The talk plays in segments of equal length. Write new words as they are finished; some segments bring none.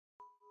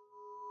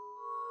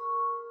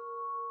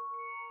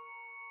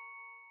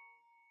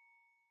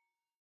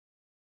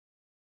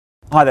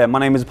Hi there, my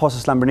name is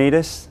Apostolos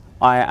Lambrianides.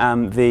 I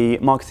am the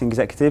marketing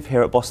executive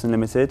here at Boston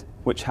LTD,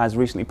 which has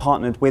recently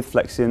partnered with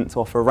Flexiant to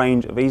offer a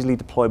range of easily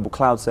deployable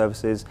cloud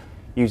services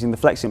using the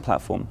Flexiant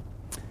platform.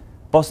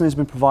 Boston has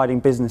been providing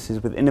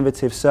businesses with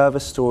innovative server,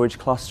 storage,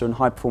 cluster and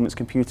high-performance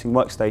computing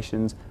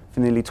workstations for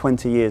nearly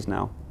 20 years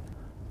now.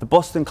 The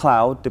Boston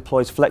Cloud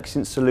deploys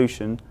Flexiant's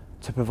solution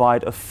to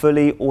provide a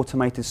fully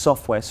automated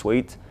software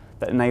suite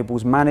that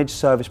enables managed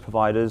service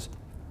providers,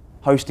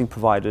 hosting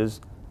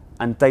providers,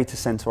 and data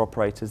center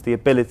operators the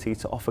ability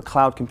to offer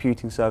cloud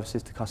computing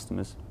services to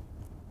customers.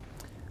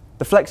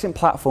 The Flexiant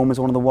platform is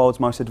one of the world's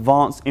most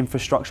advanced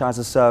infrastructure as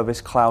a service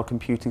cloud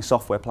computing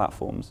software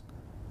platforms.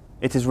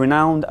 It is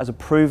renowned as a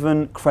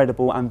proven,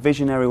 credible and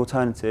visionary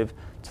alternative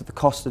to the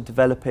cost of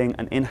developing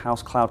an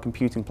in-house cloud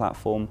computing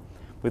platform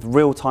with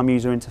real-time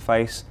user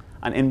interface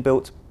and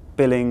inbuilt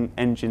billing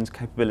engines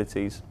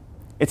capabilities.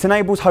 It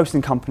enables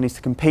hosting companies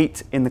to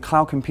compete in the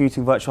cloud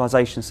computing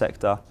virtualization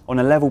sector on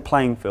a level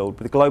playing field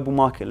with global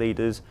market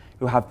leaders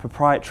who have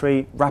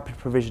proprietary, rapid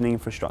provisioning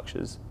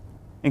infrastructures.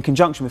 In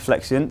conjunction with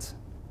Flexiant,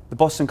 the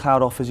Boston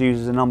Cloud offers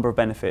users a number of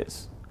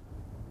benefits.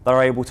 They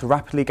are able to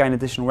rapidly gain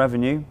additional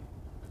revenue,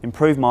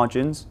 improve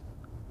margins,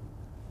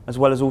 as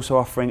well as also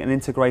offering an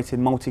integrated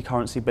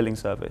multi-currency billing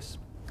service.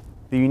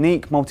 The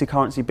unique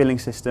multi-currency billing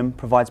system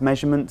provides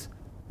measurement,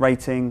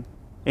 rating,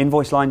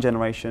 invoice line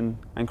generation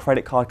and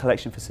credit card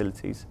collection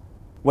facilities.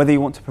 Whether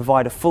you want to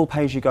provide a full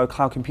pay-as-you-go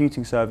cloud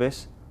computing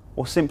service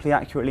or simply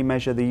accurately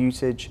measure the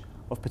usage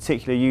of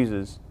particular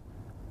users,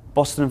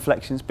 Boston and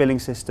Flexiant's billing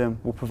system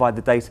will provide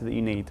the data that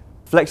you need.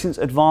 Flexiant's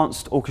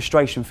advanced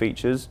orchestration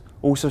features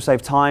also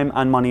save time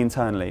and money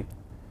internally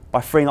by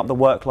freeing up the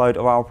workload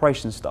of our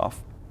operations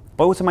staff.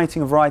 By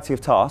automating a variety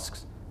of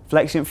tasks,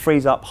 Flexiant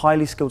frees up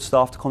highly skilled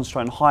staff to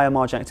concentrate on higher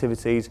margin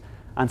activities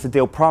and to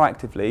deal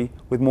proactively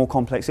with more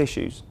complex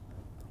issues.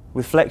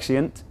 With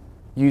Flexiant,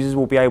 users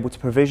will be able to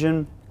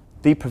provision,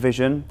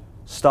 deprovision,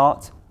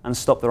 start and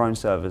stop their own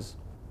servers.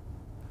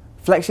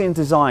 Flexiant is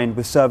designed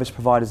with service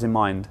providers in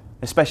mind,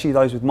 especially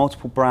those with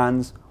multiple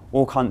brands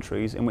or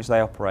countries in which they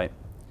operate.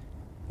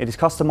 It is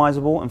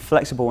customizable and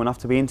flexible enough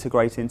to be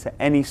integrated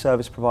into any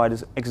service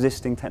provider's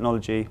existing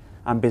technology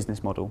and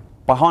business model.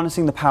 By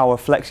harnessing the power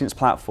of Flexiant's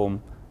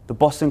platform, the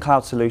Boston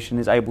Cloud solution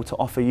is able to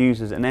offer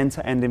users an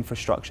end-to-end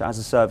infrastructure as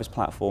a service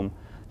platform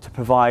to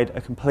provide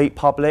a complete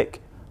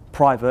public,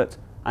 private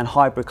and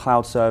hybrid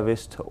cloud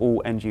service to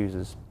all end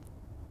users.